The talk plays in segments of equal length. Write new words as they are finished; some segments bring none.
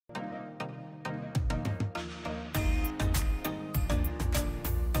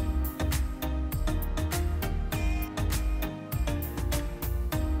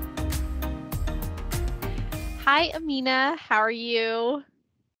Hi, Emina. How are you?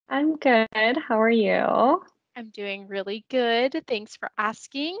 I'm good. How are you? I'm doing really good. Thanks for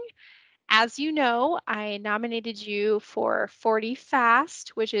asking. As you know, I nominated you for 40 Fast,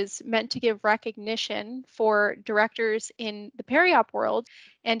 which is meant to give recognition for directors in the peri-op world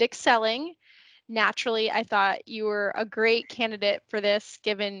and excelling. Naturally, I thought you were a great candidate for this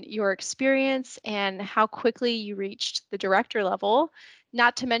given your experience and how quickly you reached the director level,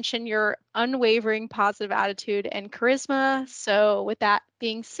 not to mention your unwavering positive attitude and charisma. So, with that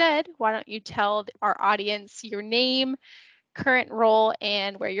being said, why don't you tell our audience your name, current role,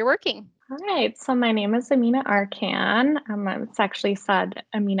 and where you're working? All right. So my name is Emina Arcan. It's actually said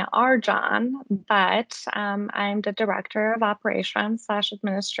Emina Arjan, but I'm the director of operations slash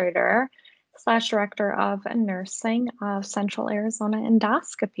administrator slash director of nursing of Central Arizona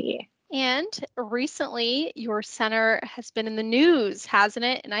Endoscopy. And recently, your center has been in the news, hasn't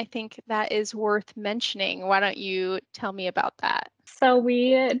it? And I think that is worth mentioning. Why don't you tell me about that? So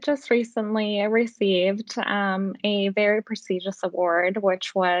we just recently received a very prestigious award,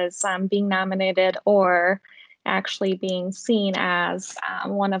 which was being nominated or actually being seen as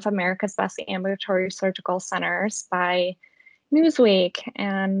one of America's best ambulatory surgical centers by Newsweek,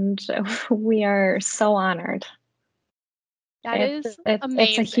 and we are so honored. That It's is it's a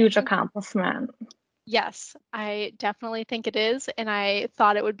huge amazing. accomplishment. Yes, I definitely think it is. And I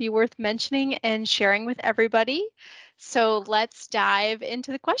thought it would be worth mentioning and sharing with everybody. So let's dive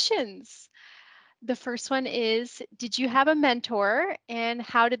into the questions. The first one is, did you have a mentor and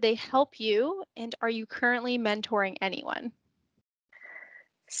how did they help you? And are you currently mentoring anyone?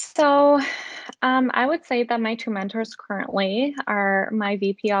 So, I would say that my two mentors currently are my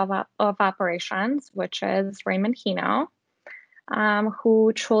VP of operations, which is Raymond Hino,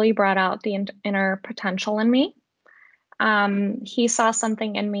 who truly brought out the inner potential in me. He saw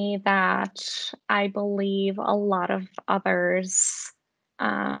something in me that I believe a lot of others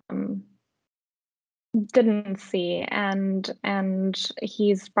um, didn't see, and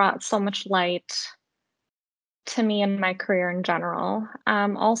he's brought so much light to me in my career in general.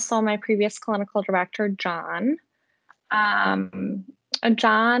 Also, my previous clinical director, John. Um,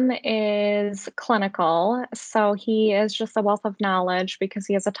 John is clinical, so he is just a wealth of knowledge because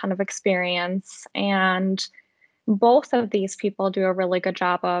he has a ton of experience. And both of these people do a really good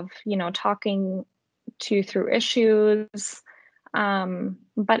job of, talking to you through issues,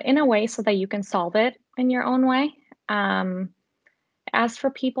 but in a way so that you can solve it in your own way. Um, as for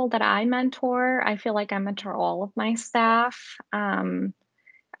people that I mentor, I feel like I mentor all of my staff.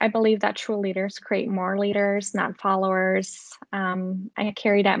 I believe that true leaders create more leaders, not followers. I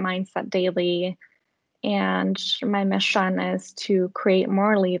carry that mindset daily, and my mission is to create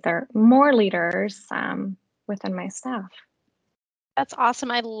more leaders within my staff. That's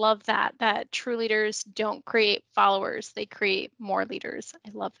awesome. I love that, that true leaders don't create followers, they create more leaders.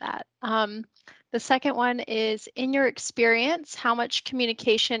 I love that. The second one is, in your experience, how much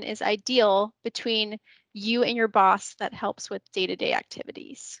communication is ideal between you and your boss that helps with day-to-day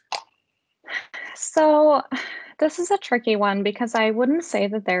activities? So, this is a tricky one because I wouldn't say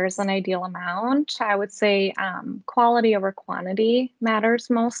that there's an ideal amount. I would say quality over quantity matters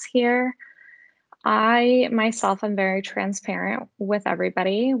most here. I myself am very transparent with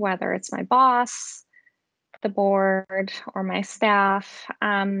everybody, whether it's my boss, the board, or my staff.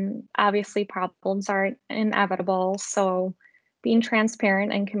 Obviously, problems are inevitable. So, being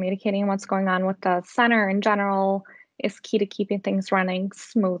transparent and communicating what's going on with the center in general is key to keeping things running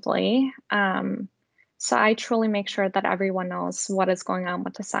smoothly. So, I truly make sure that everyone knows what is going on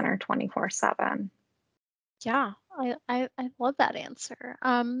with the center 24/7. Yeah, I love that answer.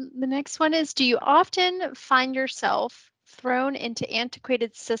 The next one is, do you often find yourself thrown into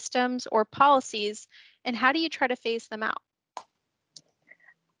antiquated systems or policies, and how do you try to phase them out?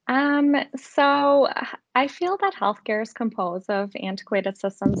 So I feel that healthcare is composed of antiquated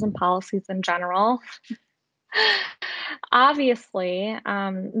systems and policies in general. Obviously,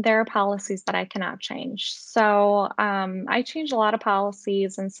 there are policies that I cannot change. So I changed a lot of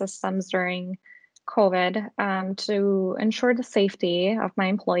policies and systems during COVID to ensure the safety of my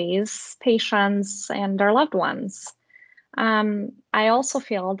employees, patients, and their loved ones. I also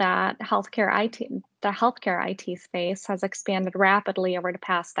feel that the healthcare IT space has expanded rapidly over the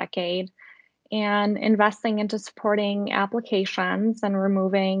past decade, and investing into supporting applications and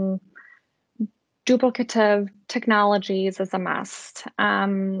removing duplicative technologies is a must.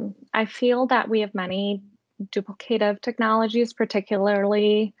 I feel that we have many duplicative technologies,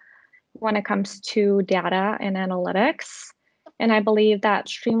 particularly when it comes to data and analytics. And I believe that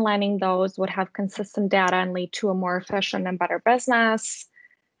streamlining those would have consistent data and lead to a more efficient and better business.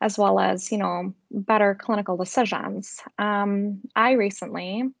 as well as, better clinical decisions. I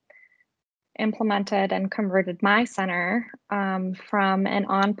recently implemented and converted my center from an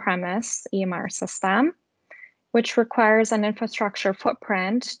on-premise EMR system, which requires an infrastructure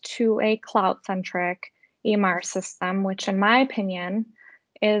footprint, to a cloud-centric EMR system, which in my opinion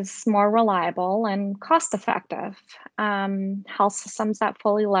is more reliable and cost-effective. Health systems that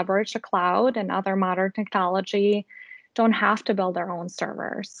fully leverage the cloud and other modern technology don't have to build their own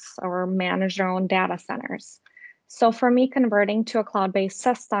servers or manage their own data centers. So for me, converting to a cloud-based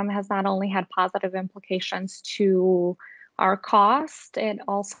system has not only had positive implications to our cost, it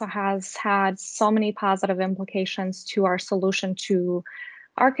also has had so many positive implications to our solution to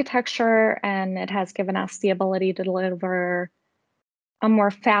architecture, and it has given us the ability to deliver a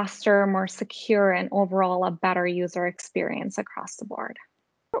more faster, more secure, and overall a better user experience across the board.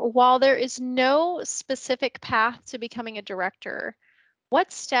 While there is no specific path to becoming a director,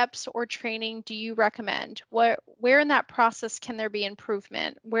 what steps or training do you recommend? Where in that process can there be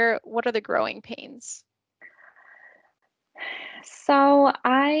improvement? What are the growing pains? So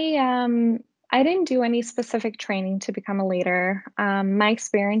I didn't do any specific training to become a leader. My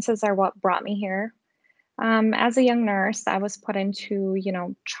experiences are what brought me here. As a young nurse, I was put into,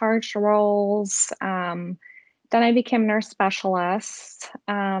 charge roles. Then I became nurse specialist,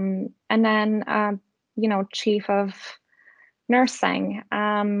 and then, chief of nursing.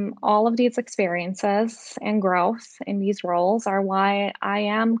 All of these experiences and growth in these roles are why I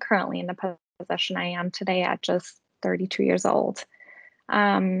am currently in the position I am today at just 32 years old.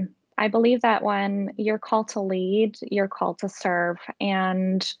 I believe that when you're called to lead, you're called to serve.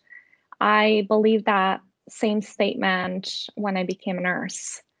 And I believe that same statement when I became a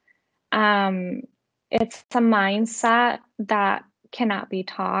nurse. Um, it's a mindset that cannot be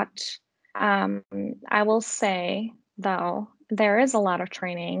taught. Um, I will say, though, there is a lot of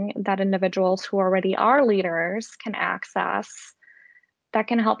training that individuals who already are leaders can access that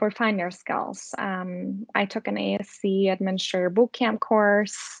can help refine their skills. I took an ASC Administrator Bootcamp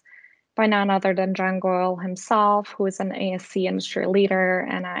course by none other than John Goyle himself, who is an ASC industry leader,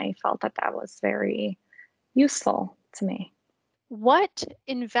 and I felt that that was very useful to me. What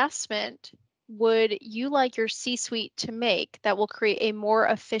investment would you like your C-suite to make that will create a more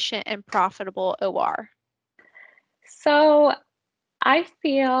efficient and profitable OR? So I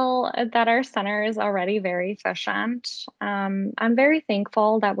feel that our center is already very efficient. I'm very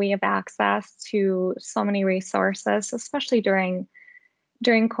thankful that we have access to so many resources, especially during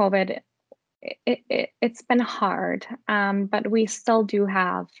COVID. It's been hard, but we still do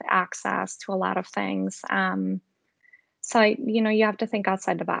have access to a lot of things. So you have to think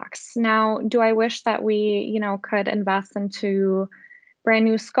outside the box. Now, do I wish that we, could invest into brand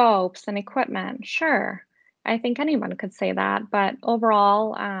new scopes and equipment? Sure. I think anyone could say that, but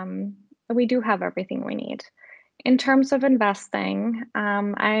overall, we do have everything we need. In terms of investing,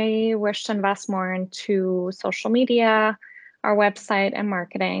 I wish to invest more into social media, our website, and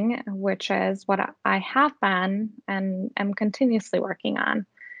marketing, which is what I have been and am continuously working on,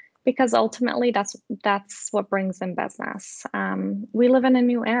 because ultimately that's what brings in business. We live in a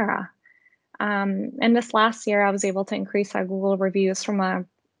new era. And this last year, I was able to increase our Google reviews from a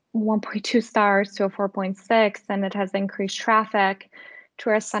 1.2 stars to a 4.6, and it has increased traffic to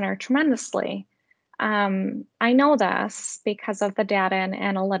our center tremendously. I know this because of the data and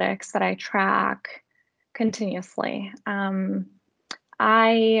analytics that I track continuously.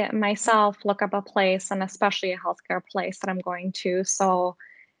 I myself look up a place, and especially a healthcare place that I'm going to, so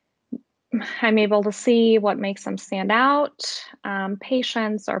I'm able to see what makes them stand out.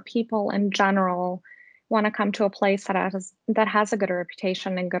 Patients or people in general want to come to a place that has a good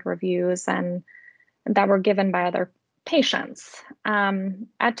reputation and good reviews, and that were given by other patients.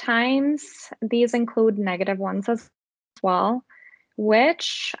 At times, these include negative ones as well,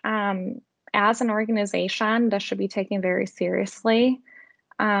 which, as an organization, this should be taken very seriously,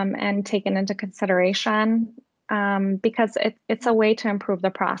 and taken into consideration, because it's a way to improve the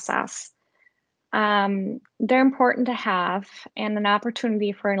process. They're important to have, and an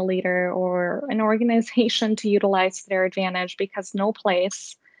opportunity for a leader or an organization to utilize their advantage, because no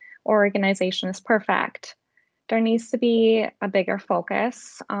place or organization is perfect. There needs to be a bigger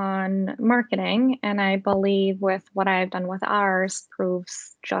focus on marketing, and I believe with what I've done with ours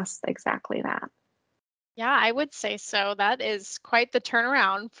proves just exactly that. Yeah, I would say so. That is quite the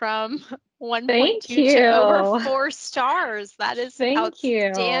turnaround from Thank 1.2 to over you. 4 stars. That is Thank you.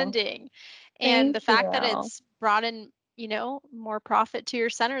 outstanding. And the Thank fact that you. it's brought in, more profit to your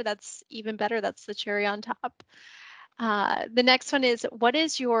center, that's even better. That's the cherry on top. The next one is, what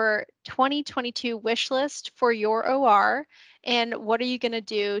is your 2022 wish list for your OR, and what are you going to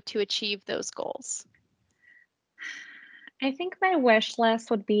do to achieve those goals? I think my wish list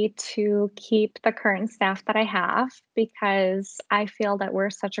would be to keep the current staff that I have because I feel that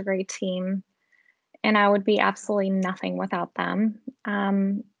we're such a great team and I would be absolutely nothing without them.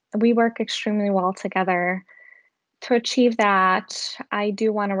 We work extremely well together. To achieve that, I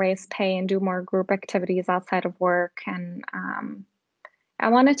do want to raise pay and do more group activities outside of work. And I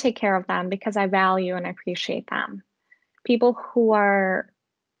want to take care of them because I value and appreciate them. People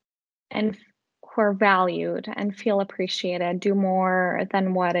and who are valued and feel appreciated do more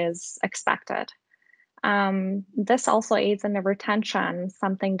than what is expected. This also aids in the retention,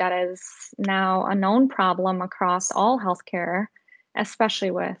 something that is now a known problem across all healthcare,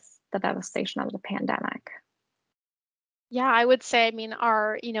 especially with the devastation of the pandemic. Yeah, I would say, I mean,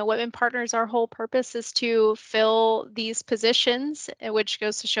 women partners, our whole purpose is to fill these positions, which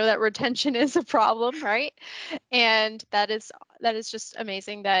goes to show that retention is a problem, right? And that is just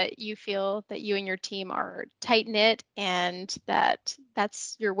amazing that you feel that you and your team are tight knit and that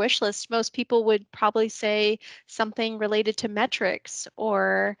that's your wish list. Most people would probably say something related to metrics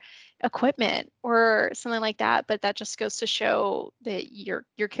or equipment or something like that, but that just goes to show that your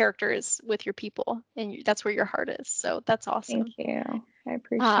character is with your people and that's where your heart is. So that's Thank awesome. you. I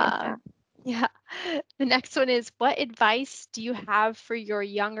appreciate uh that. yeah. The next one is, what advice do you have for your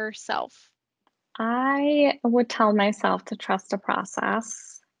younger self? I would tell myself to trust the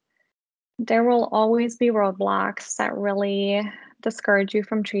process. There will always be roadblocks that really discourage you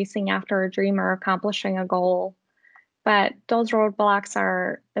from chasing after a dream or accomplishing a goal. But those roadblocks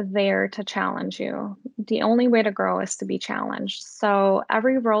are there to challenge you. The only way to grow is to be challenged. So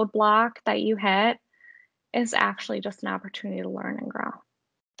every roadblock that you hit is actually just an opportunity to learn and grow.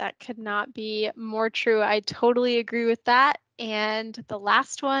 That could not be more true. I totally agree with that. And the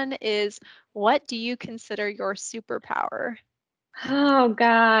last one is, what do you consider your superpower? Oh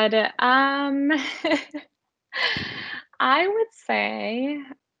God. I would say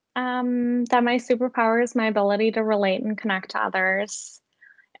that my superpower is my ability to relate and connect to others.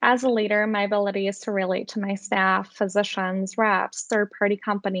 As a leader, my ability is to relate to my staff, physicians, reps, third party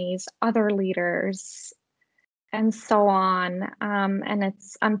companies, other leaders, and so on. And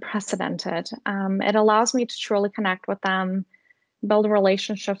it's unprecedented. It allows me to truly connect with them, build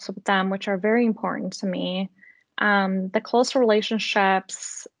relationships with them, which are very important to me. The close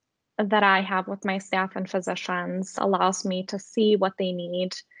relationships that I have with my staff and physicians allows me to see what they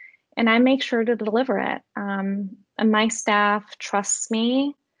need, and I make sure to deliver it. And my staff trusts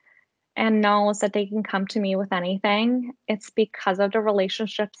me and knows that they can come to me with anything. It's because of the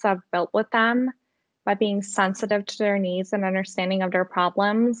relationships I've built with them by being sensitive to their needs and understanding of their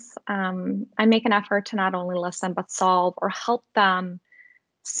problems. I make an effort to not only listen, but solve or help them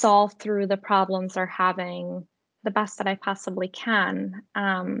solve through the problems they're having the best that I possibly can.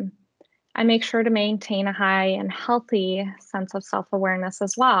 I make sure to maintain a high and healthy sense of self awareness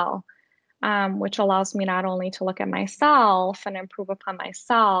as well, which allows me not only to look at myself and improve upon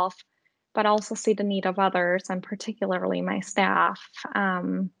myself, but also see the need of others and particularly my staff,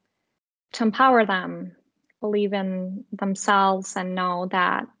 to empower them, believe in themselves, and know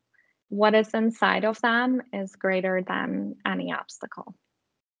that what is inside of them is greater than any obstacle.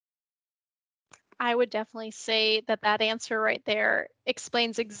 I would definitely say that that answer right there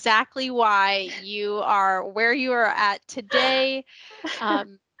explains exactly why you are where you are at today.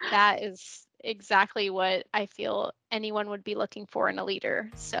 Um, that is exactly what I feel anyone would be looking for in a leader.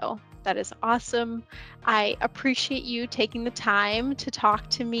 So that is awesome. I appreciate you taking the time to talk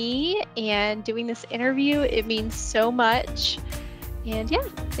to me and doing this interview. It means so much. And yeah,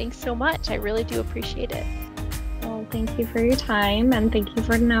 thanks so much. I really do appreciate it. Well, thank you for your time and thank you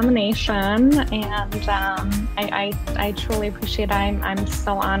for the nomination. And I truly appreciate it. I'm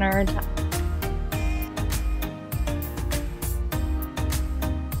so honored